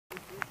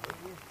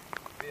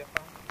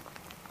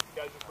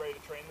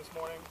train this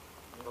morning.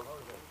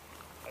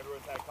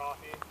 Everyone's had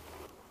coffee.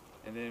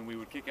 And then we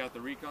would kick out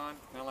the recon,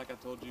 kind of like I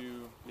told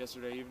you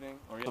yesterday evening.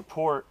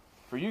 Support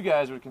for you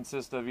guys would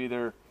consist of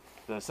either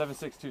the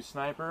 7.62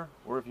 sniper,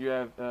 or if you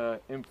have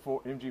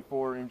MG4,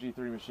 MG3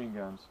 machine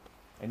guns.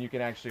 And you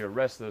can actually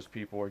arrest those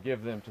people or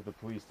give them to the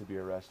police to be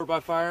arrested. By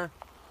fire,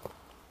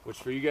 which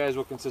for you guys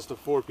will consist of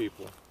 4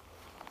 people.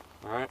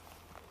 All right?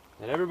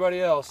 And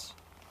everybody else.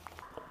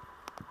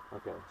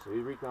 Okay, so he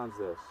recons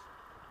this.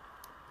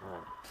 All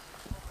right.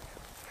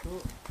 So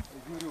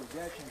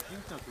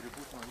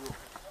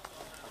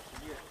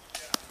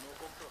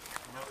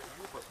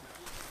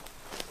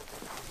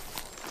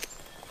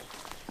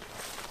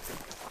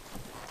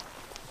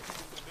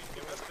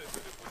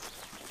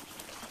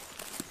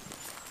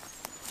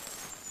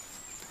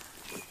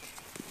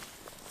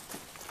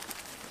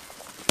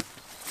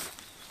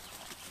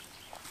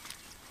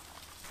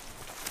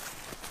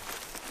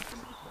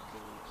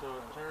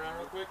turn around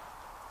real quick.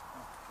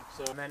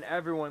 So and then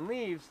everyone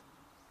leaves,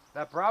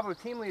 that Bravo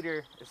team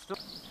leader is still...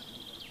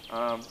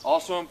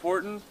 Also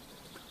important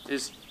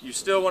is you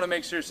still want to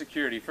make sure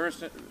security.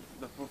 First,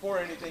 before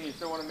anything, you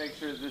still want to make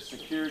sure this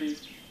security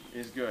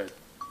is good.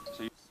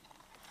 So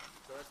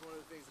that's one of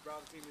the things the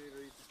Bravo team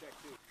leader needs to check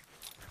too.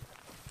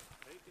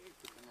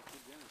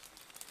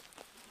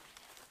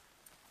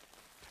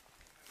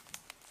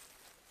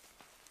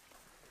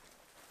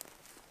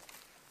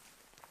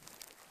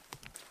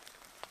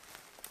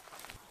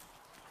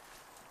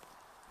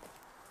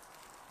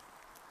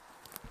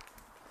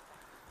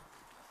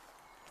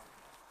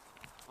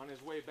 On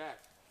his way back.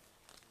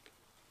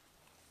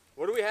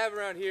 What do we have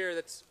around here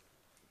that's...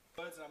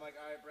 And I'm like,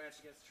 all right, branch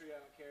against the tree, I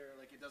don't care,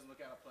 like it doesn't look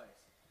out of place.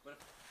 But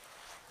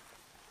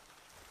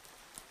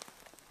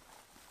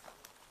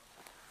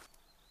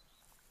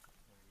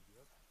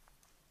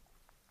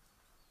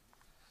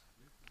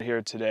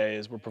here today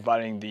is we're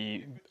providing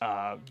the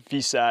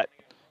VSAT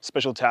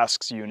Special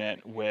Tasks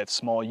Unit with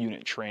small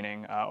unit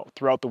training.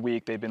 Throughout the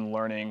week, they've been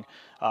learning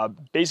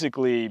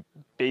basically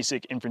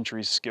basic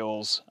infantry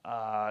skills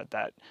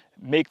that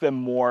make them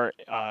more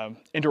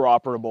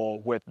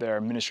interoperable with their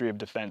Ministry of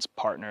Defense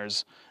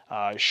partners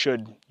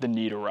should the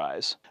need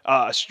arise.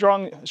 A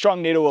strong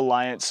NATO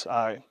alliance,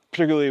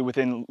 particularly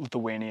within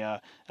Lithuania,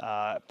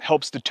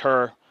 helps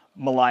deter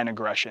malign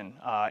aggression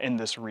in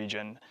this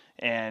region.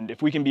 And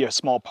if we can be a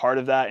small part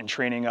of that in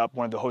training up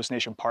one of the host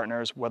nation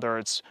partners, whether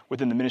it's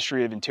within the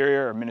Ministry of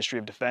Interior or Ministry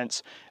of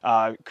Defense,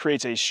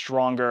 creates a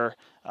stronger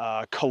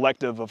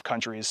collective of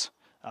countries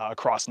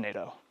across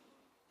NATO.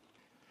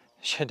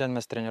 Šiandien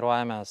mes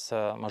treniruojamės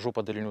mažų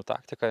padalinių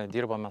taktiką,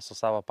 dirbame su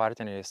savo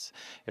partneriais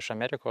iš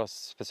Amerikos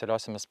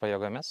specialiosiomis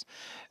pajėgomis.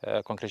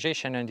 Konkrečiai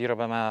šiandien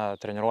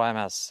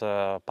treniruojamės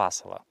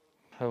Pasalą.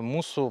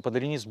 Mūsų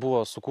padalinys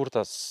buvo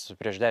sukurtas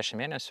prieš 10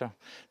 mėnesių,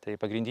 tai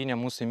pagrindinė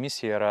mūsų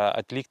misija yra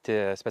atlikti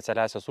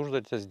specialiasias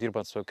užduotis,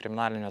 dirbant su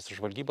kriminalinės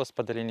žvalgybos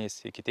padaliniais,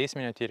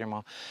 ikiteisminio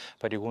tyrimo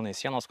pareigūnais,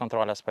 sienos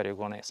kontrolės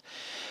pareigūnais.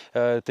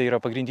 Tai yra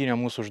pagrindinė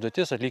mūsų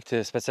užduotis atlikti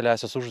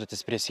specialiasias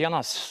užduotis prie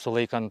sienos,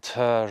 sulaikant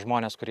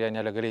žmonės, kurie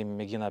nelegaliai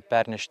mėgina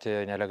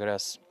pernešti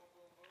nelegalias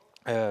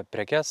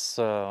prekes,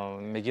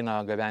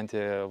 mėgina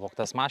gabenti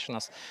vogtas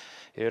mašinas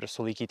ir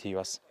sulaikyti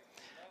juos.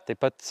 Taip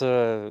pat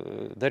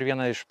dar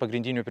viena iš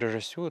pagrindinių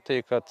priežasčių, tai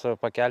kad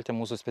pakelti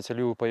mūsų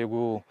specialiųjų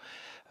pajėgų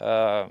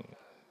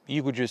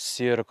įgūdžius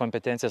ir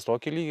kompetencijas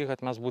tokį lygį,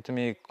 kad mes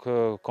būtume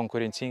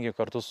konkurencingi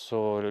kartu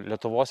su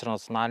Lietuvos ir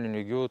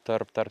nacionaliniu lygiu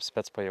tarp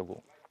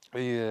specpajėgų.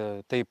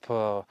 Taip,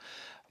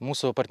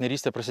 mūsų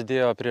partnerystė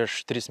prasidėjo prieš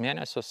 3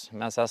 mėnesius.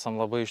 Mes esam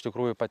labai iš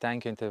tikrųjų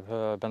patenkinti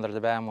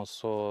bendradarbiavimu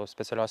su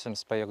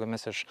specialiosiamis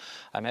pajėgomis iš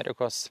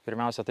Amerikos.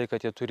 Pirmiausia tai,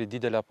 kad jie turi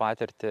didelę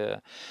patirtį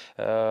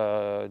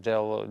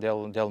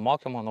dėl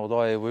mokymo,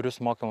 naudoja įvairius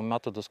mokymo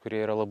metodus,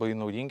 kurie yra labai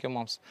naudingi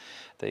mums.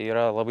 Tai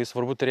yra labai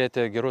svarbu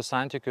turėti gerus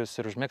santykius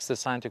ir užmegzti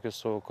santykius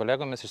su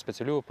kolegomis iš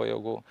specialiųjų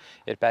pajėgų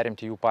ir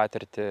perimti jų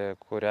patirtį,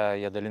 kurią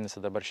jie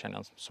dalinasi dabar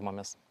šiandien su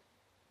mumis.